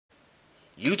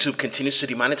YouTube continues to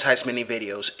demonetize many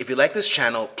videos. If you like this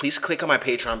channel, please click on my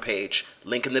Patreon page,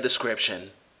 link in the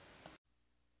description.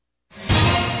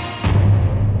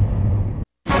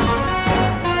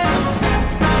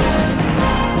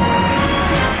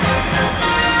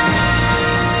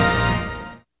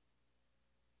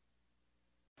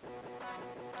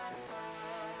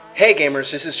 Hey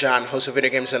gamers, this is John, host of Video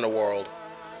Games in the World.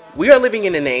 We are living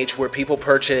in an age where people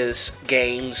purchase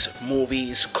games,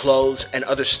 movies, clothes, and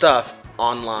other stuff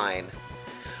online.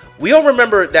 We all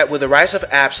remember that with the rise of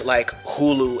apps like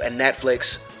Hulu and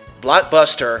Netflix,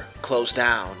 Blockbuster closed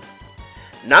down.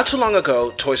 Not too long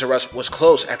ago, Toys R Us was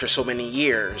closed after so many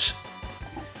years.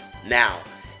 Now,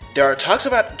 there are talks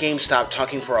about GameStop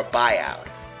talking for a buyout.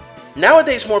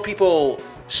 Nowadays, more people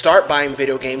start buying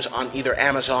video games on either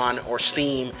Amazon or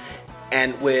Steam,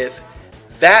 and with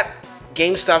that,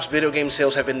 GameStop's video game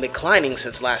sales have been declining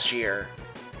since last year.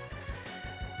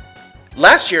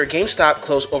 Last year, GameStop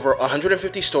closed over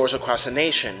 150 stores across the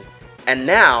nation, and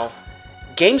now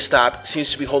GameStop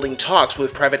seems to be holding talks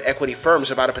with private equity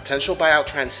firms about a potential buyout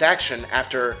transaction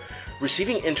after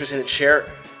receiving interest in its share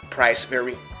price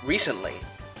very recently.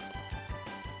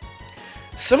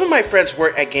 Some of my friends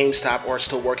work at GameStop or are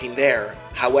still working there.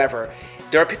 However,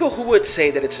 there are people who would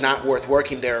say that it's not worth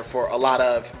working there for a lot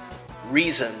of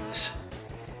reasons,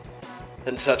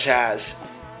 and such as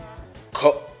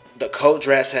the code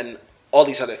dress and all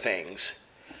these other things.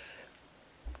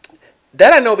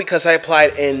 That I know because I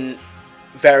applied in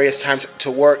various times to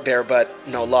work there, but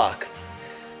no luck.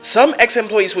 Some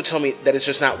ex-employees would tell me that it's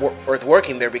just not worth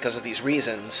working there because of these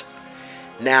reasons.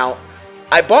 Now,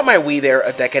 I bought my Wii there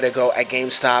a decade ago at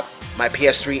GameStop, my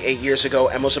PS3 8 years ago,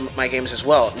 and most of my games as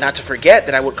well. Not to forget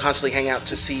that I would constantly hang out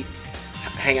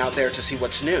there to see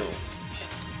what's new.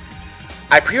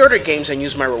 I pre-ordered games and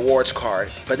used my rewards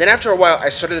card, but then after a while I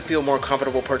started to feel more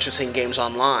comfortable purchasing games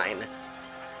online.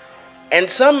 And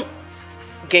some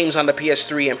games on the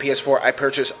PS3 and PS4 I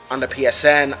purchased on the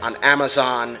PSN, on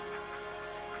Amazon,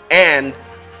 and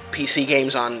PC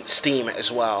games on Steam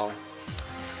as well.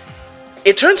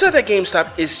 It turns out that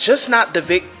GameStop is just not the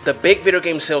big video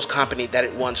game sales company that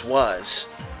it once was.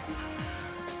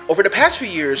 Over the past few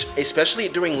years, especially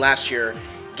during last year,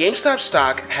 GameStop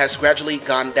stock has gradually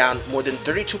gone down more than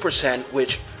 32%,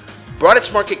 which brought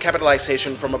its market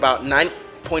capitalization from about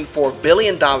 $9.4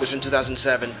 billion in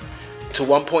 2007 to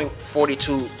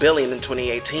 $1.42 billion in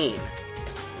 2018.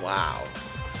 Wow.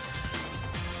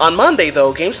 On Monday,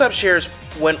 though, GameStop shares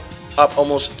went up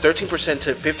almost 13%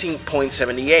 to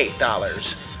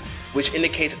 $15.78, which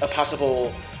indicates a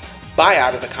possible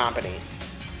buyout of the company,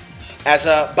 as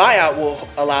a buyout will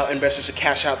allow investors to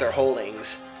cash out their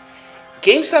holdings.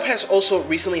 GameStop has also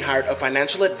recently hired a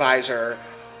financial advisor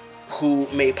who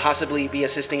may possibly be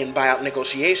assisting in buyout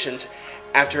negotiations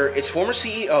after its former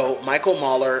CEO, Michael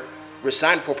Mahler,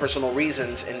 resigned for personal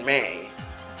reasons in May.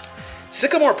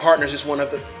 Sycamore Partners is one of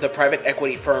the private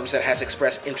equity firms that has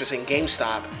expressed interest in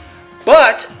GameStop,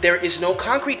 but there is no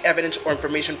concrete evidence or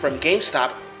information from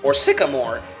GameStop or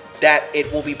Sycamore that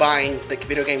it will be buying the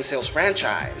video game sales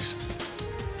franchise.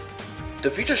 The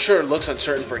future sure looks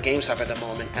uncertain for GameStop at the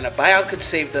moment, and a buyout could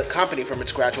save the company from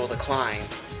its gradual decline.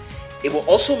 It will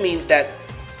also mean that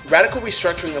radical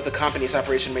restructuring of the company's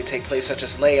operation may take place, such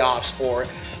as layoffs or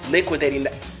liquidating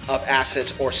of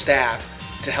assets or staff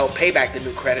to help pay back the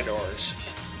new creditors.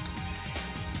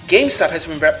 GameStop has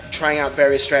been trying out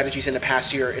various strategies in the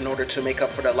past year in order to make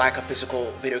up for the lack of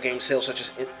physical video game sales, such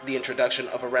as the introduction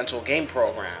of a rental game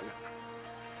program.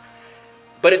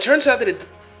 But it turns out that it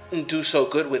didn't do so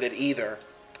good with it either.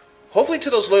 Hopefully, to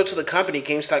those loyal to the company,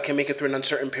 GameStop can make it through an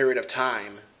uncertain period of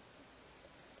time.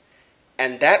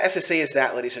 And that, as I say, is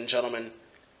that, ladies and gentlemen.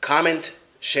 Comment,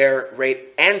 share,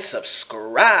 rate, and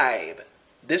subscribe.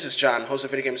 This is John, host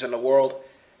of Video Games in the World.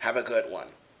 Have a good one.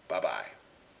 Bye-bye.